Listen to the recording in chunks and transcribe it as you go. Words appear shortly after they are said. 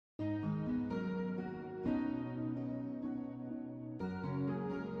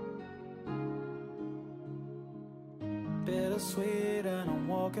bittersweet and I'm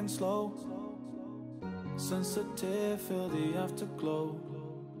walking slow. Sensitive, feel the afterglow.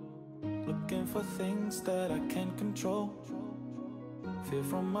 Looking for things that I can't control. Fear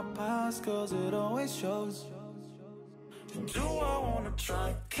from my past, cause it always shows. Do I wanna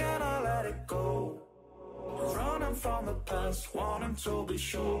try? Can I let it go? Running from the past, wanting to be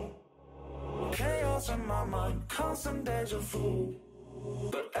sure. Chaos in my mind, constant deja vu.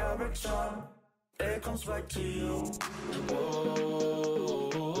 But every time, it comes back to you.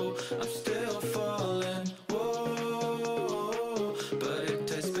 Whoa, I'm still falling. Whoa, but it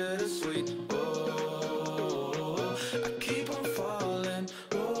tastes bittersweet. Whoa, I keep on falling.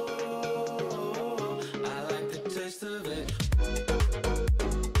 Whoa, I like the taste of it.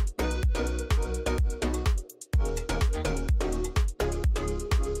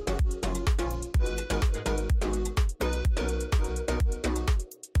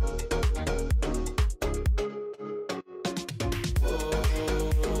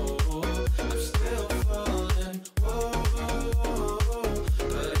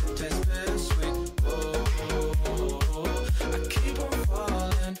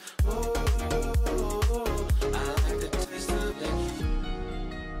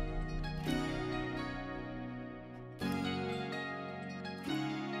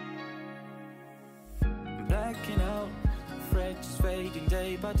 Blacking out, afraid just fading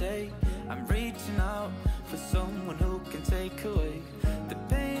day by day. I'm reaching out for someone who can take away the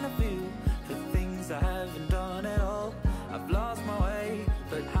pain I feel, the things I haven't done at all. I've lost my way,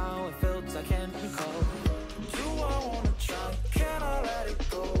 but how I felt I can't recall. Do I wanna try? Can I let it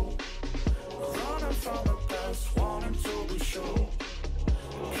go? Running from the past, wanting to be sure.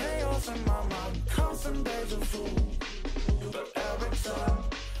 Chaos in my mind, constant deja vu. But every time,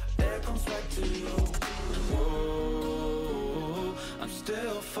 it comes back to you. Whoa, I'm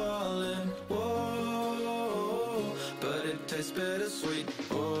still falling. Whoa, but it tastes bittersweet.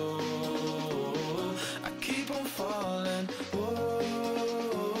 Whoa, I keep on falling.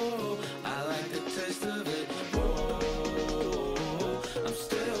 Whoa, I like the taste of it. Whoa, I'm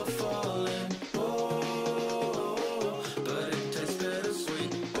still falling. Whoa, but it tastes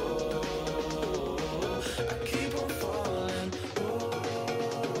bittersweet. Whoa, I keep on falling. Whoa,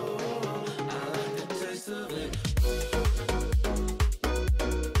 I like the taste of it.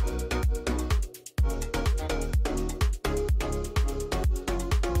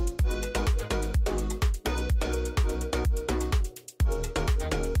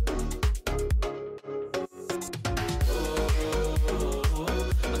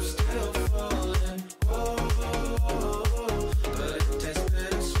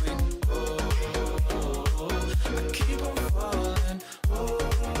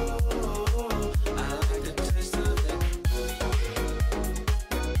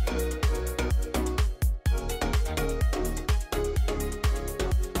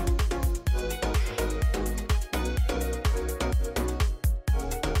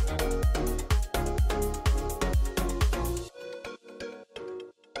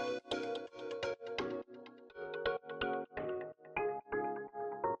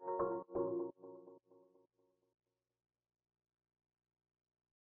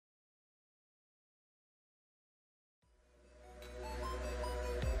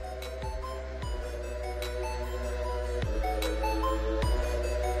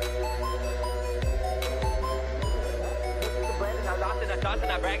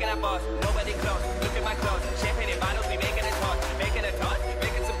 Bragging at boss, nobody close. Look at my clothes, champagne and bottles, we making a toss. Making a toss,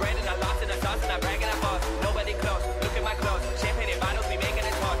 making some bread and I lost in the sauce and I'm bragging at boss. Nobody close. Look at my clothes, champagne and bottles, we making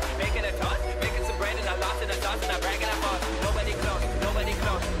a toss. Making a toss, making some bread and I lost in the sauce and I'm bragging at boss. Nobody close, nobody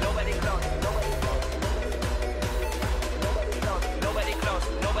close, nobody close, nobody close. Nobody close,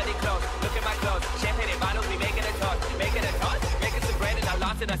 nobody close. Look at my clothes, champagne and bottles, we making a toss. Making a toss, making some bread and I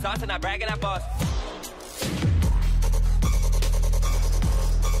lost in the sauce and I'm bragging at boss.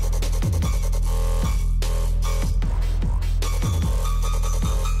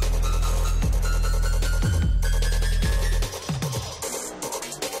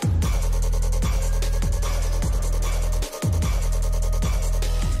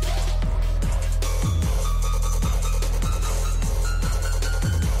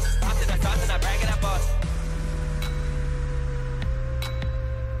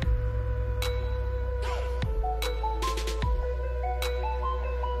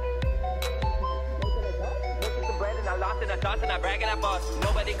 And I'm bragging at boss.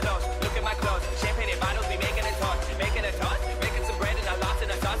 Nobody close. Look at my clothes. Champagne and bottles, we making a toss. Making a toss. Making some bread and I lost in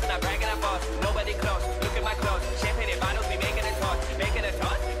the sauce and I'm bragging at boss. Nobody close. Look at my clothes. Champagne and bottles, we making a toss. Making a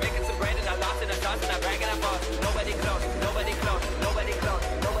toss. Making some bread and I lost in the sauce and I'm bragging at boss. Nobody close. Nobody close. Nobody close.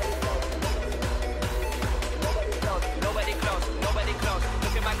 Nobody close. Nobody close. Nobody close.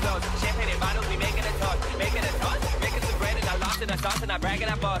 sauce and I brag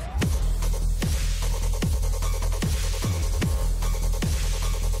and I boss.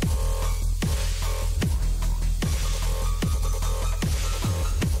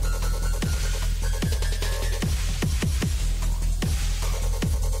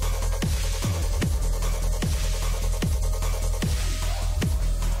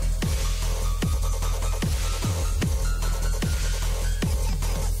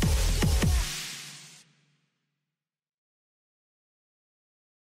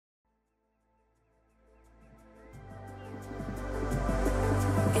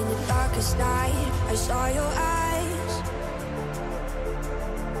 Night, I saw your eyes,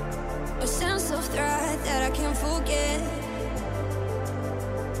 a sense of threat that I can't forget.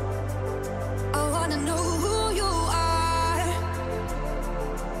 I wanna know who you are.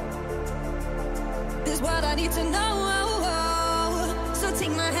 This is what I need to know. So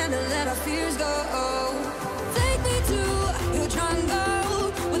take my hand and let our fears go.